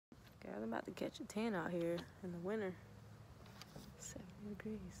I'm about to catch a tan out here in the winter. 70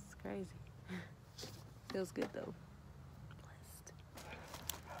 degrees, it's crazy. Feels good though. Blessed.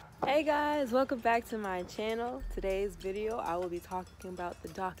 Hey guys, welcome back to my channel. Today's video, I will be talking about the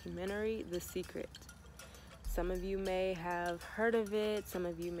documentary, The Secret. Some of you may have heard of it, some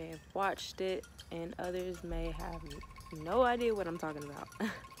of you may have watched it, and others may have no idea what I'm talking about.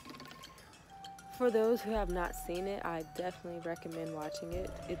 For those who have not seen it, I definitely recommend watching it.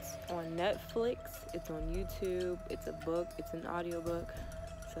 It's on Netflix, it's on YouTube, it's a book, it's an audiobook,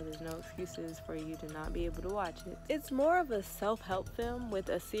 so there's no excuses for you to not be able to watch it. It's more of a self-help film with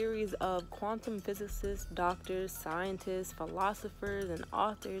a series of quantum physicists, doctors, scientists, philosophers, and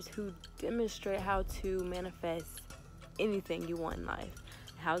authors who demonstrate how to manifest anything you want in life,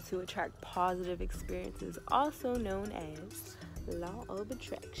 how to attract positive experiences, also known as law of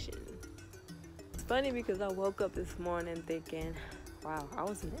attraction. Funny because I woke up this morning thinking, wow, I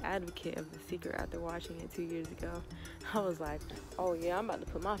was an advocate of The Secret after watching it 2 years ago. I was like, oh yeah, I'm about to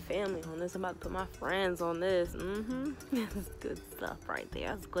put my family on this, I'm about to put my friends on this. That's good stuff right there.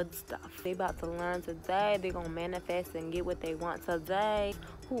 That's good stuff. They about to learn today. They're gonna manifest and get what they want today.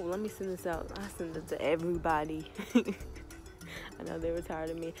 Ooh, let me send this out. I send it to everybody. I know they were tired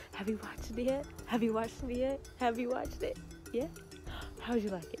of me. Have you watched it yet? Have you watched it yet? Have you watched it? Yeah? How would you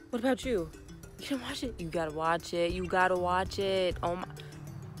like it? What about you? You should watch it. You gotta watch it. You gotta watch it. Oh my.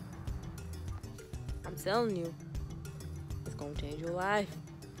 I'm telling you. It's gonna change your life.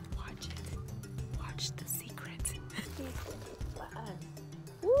 Watch it. Watch The Secret.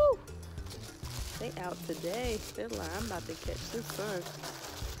 Woo! They out today. They're like, I'm about to catch the sun.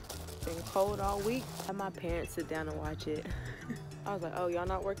 Been cold all week. I had my parents sit down and watch it. I was like, oh, y'all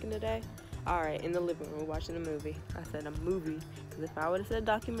not working today? All right, in the living room watching a movie. I said a movie. Because if I would have said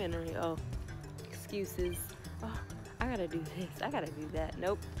documentary, oh. Excuses. Oh, I gotta do this, I gotta do that.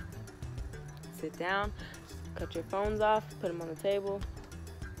 Nope. Sit down, cut your phones off, put them on the table,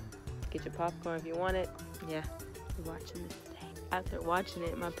 get your popcorn if you want it. Yeah, we're watching this today. After watching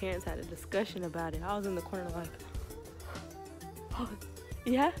it, my parents had a discussion about it. I was in the corner like, oh,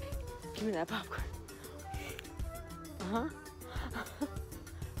 yeah? Give me that popcorn.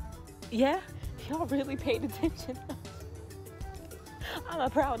 Yeah? Y'all really paid attention. I'm a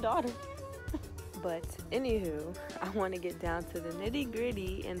proud daughter. But anywho, I want to get down to the nitty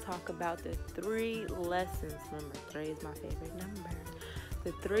gritty and talk about the 3 lessons. Remember, 3 is my favorite number.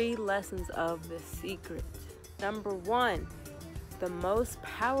 The 3 lessons of The Secret. Number 1, the most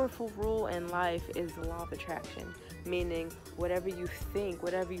powerful rule in life is the law of attraction. Meaning, whatever you think,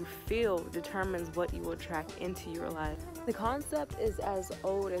 whatever you feel determines what you will attract into your life. The concept is as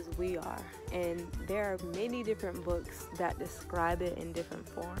old as we are, and there are many different books that describe it in different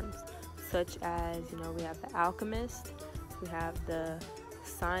forms. Such as, we have The Alchemist, we have The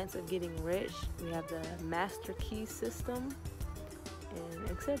Science of Getting Rich, we have the Master Key System, and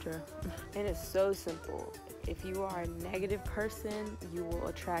etc. And it's so simple. If you are a negative person, you will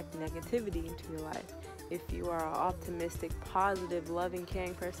attract negativity into your life. If you are an optimistic, positive, loving,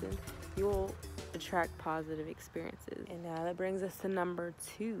 caring person, you will attract positive experiences. And now that brings us to number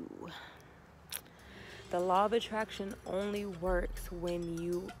 2. The law of attraction only works when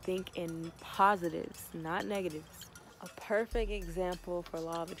you think in positives, not negatives. A perfect example for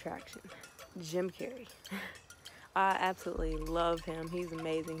law of attraction, Jim Carrey. I absolutely love him. He's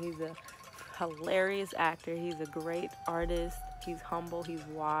amazing. He's a hilarious actor. He's a great artist. He's humble. He's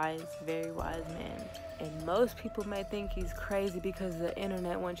wise, very wise man. And most people may think he's crazy because the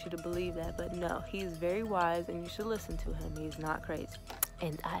internet wants you to believe that. But no, he's very wise and you should listen to him. He's not crazy.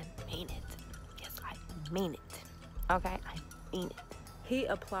 And I mean it. Mean it. Okay, I mean it. He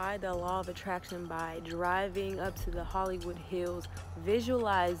applied the law of attraction by driving up to the Hollywood Hills,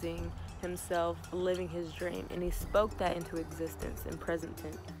 visualizing himself living his dream, and he spoke that into existence in present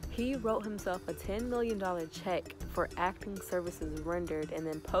tense. He wrote himself a $10 million check for acting services rendered and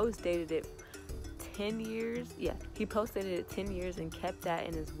then post-dated it 10 years. Yeah, he post-dated it 10 years and kept that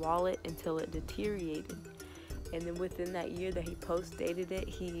in his wallet until it deteriorated. And then within that year that he post-dated it,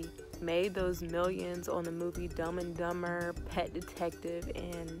 he made those millions on the movie Dumb and Dumber, Pet Detective,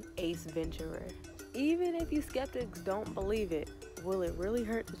 and Ace Ventura. Even if you skeptics don't believe it, will it really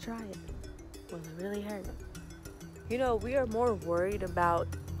hurt to try it? Will it really hurt? We are more worried about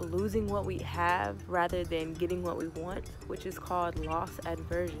losing what we have rather than getting what we want, which is called loss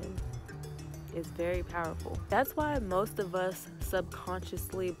aversion. It's very powerful. That's why most of us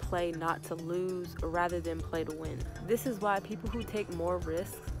subconsciously play not to lose rather than play to win. This is why people who take more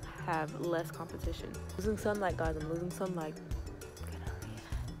risks have less competition. Losing sunlight, guys, I'm losing sunlight.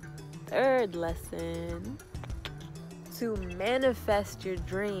 Third lesson, To manifest your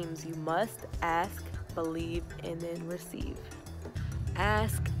dreams, you must ask, believe, and then receive.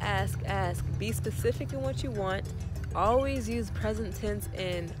 Ask, ask, ask. Be specific in what you want. Always use present tense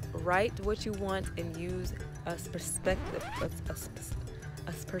and write what you want and use a perspective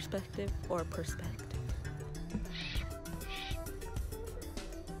or perspective.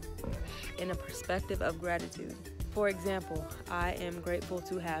 In a perspective of gratitude. For example, I am grateful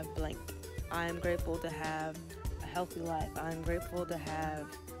to have blank. I am grateful to have a healthy life. I am grateful to have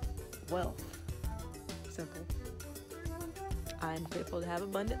wealth. Simple. I am grateful to have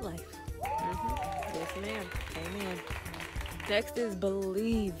abundant life. Yes, ma'am. Amen. Next is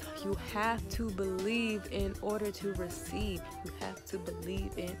believe. You have to believe in order to receive. You have to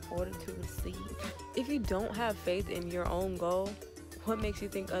believe in order to receive. If you don't have faith in your own goal, what makes you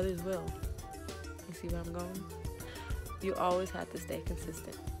think others will? You see where I'm going? You always have to stay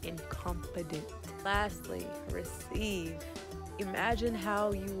consistent and confident. Lastly, receive. Imagine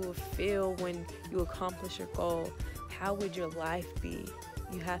how you will feel when you accomplish your goal. How would your life be?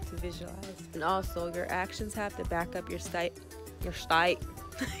 You have to visualize. And also, your actions have to back up your state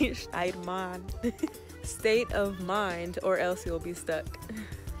of mind, or else you'll be stuck.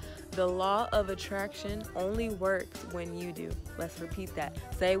 The law of attraction only works when you do. Let's repeat that.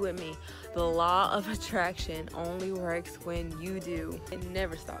 Say it with me. The law of attraction only works when you do. It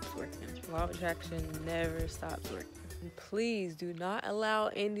never stops working. The law of attraction never stops working. And please do not allow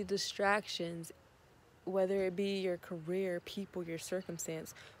any distractions, whether it be your career, people, your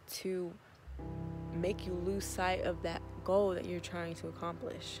circumstance, to make you lose sight of that goal that you're trying to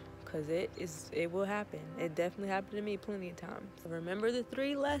accomplish. Because it will happen. It definitely happened to me plenty of times. So remember the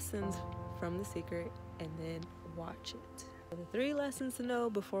 3 lessons from The Secret and then watch it. The 3 lessons to know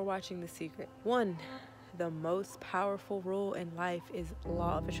before watching The Secret. 1, the most powerful rule in life is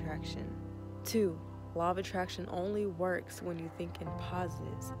law of attraction. 2, law of attraction only works when you think in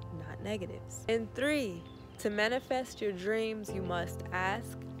positives, not negatives. And 3, to manifest your dreams, you must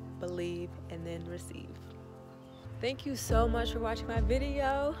ask, believe, and then receive. Thank you so much for watching my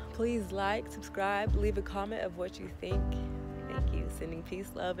video. Please like, subscribe, leave a comment of what you think. Thank you. Sending peace,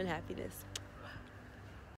 love, and happiness.